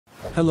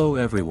Hello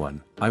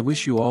everyone, I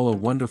wish you all a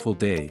wonderful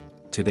day.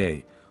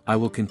 Today, I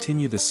will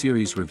continue the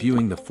series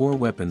reviewing the 4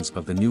 weapons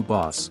of the new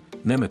boss,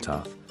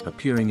 Nematoth,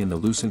 appearing in the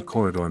Lucent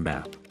Corridor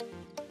map.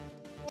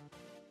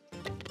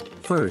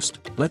 First,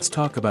 let's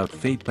talk about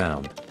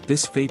Fatebound.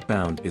 This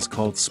Fatebound is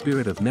called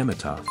Spirit of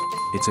Nematoth.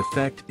 Its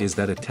effect is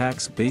that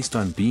attacks based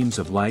on beams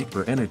of light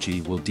or energy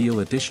will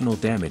deal additional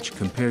damage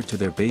compared to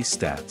their base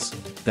stats.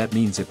 That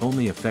means it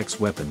only affects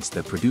weapons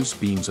that produce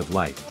beams of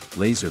light,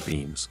 laser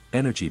beams,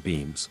 energy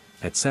beams,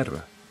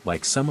 etc.,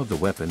 like some of the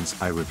weapons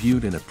I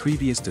reviewed in a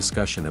previous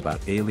discussion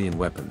about alien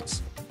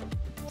weapons.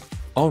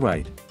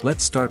 Alright,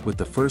 let's start with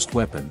the first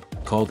weapon,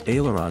 called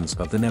Ailerons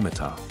of the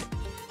Nematoth.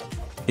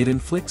 It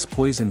inflicts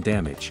poison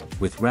damage,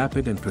 with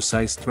rapid and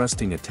precise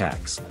thrusting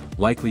attacks,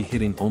 likely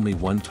hitting only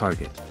one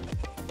target.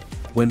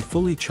 When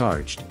fully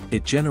charged,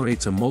 it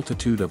generates a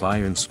multitude of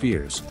iron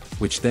spheres,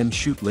 which then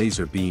shoot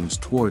laser beams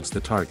towards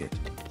the target.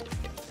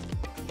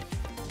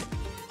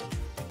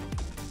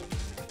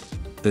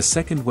 The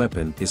second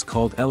weapon is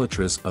called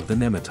Elytras of the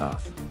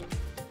Nematoth.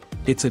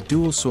 It's a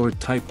dual sword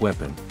type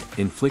weapon,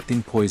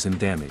 inflicting poison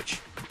damage.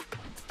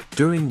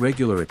 During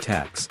regular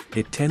attacks,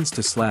 it tends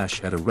to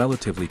slash at a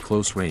relatively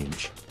close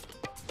range.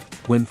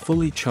 When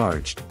fully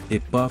charged,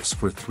 it buffs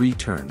for 3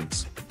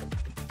 turns.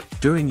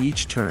 During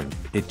each turn,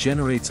 it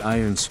generates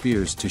iron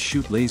spheres to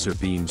shoot laser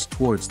beams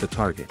towards the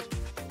target.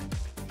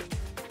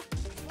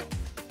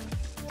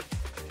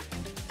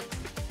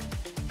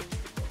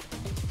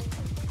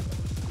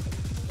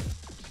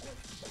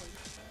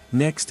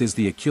 Next is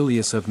the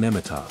Achilles of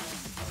Nematoth.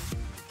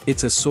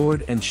 It's a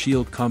sword and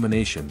shield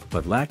combination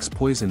but lacks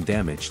poison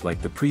damage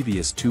like the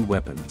previous 2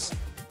 weapons.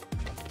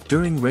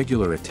 During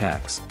regular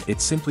attacks, it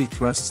simply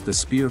thrusts the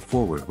spear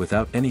forward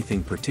without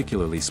anything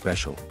particularly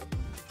special.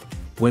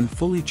 When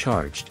fully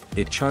charged,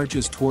 it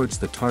charges towards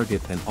the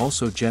target and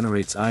also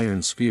generates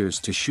iron spheres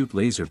to shoot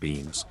laser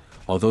beams,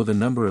 although the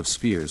number of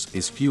spheres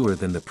is fewer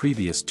than the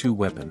previous 2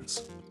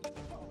 weapons.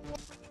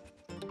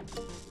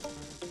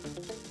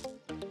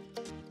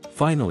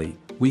 Finally,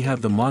 we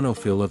have the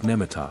Monophyll of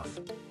Nematoth.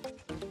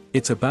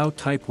 It's a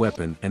bow-type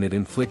weapon and it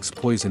inflicts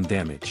poison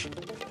damage.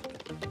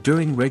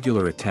 During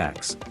regular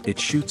attacks, it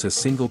shoots a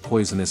single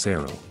poisonous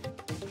arrow.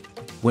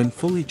 When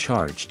fully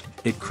charged,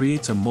 it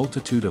creates a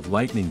multitude of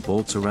lightning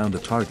bolts around the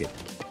target.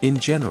 In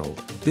general,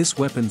 this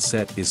weapon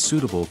set is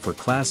suitable for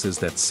classes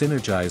that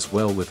synergize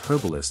well with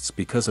herbalists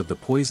because of the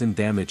poison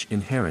damage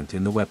inherent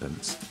in the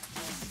weapons.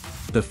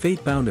 The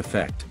Fatebound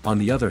effect, on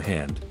the other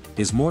hand,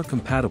 is more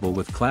compatible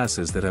with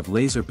classes that have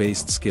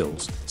laser-based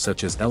skills,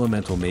 such as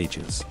elemental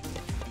mages.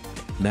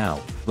 Now,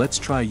 let's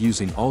try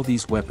using all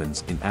these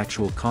weapons in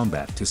actual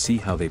combat to see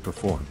how they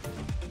perform.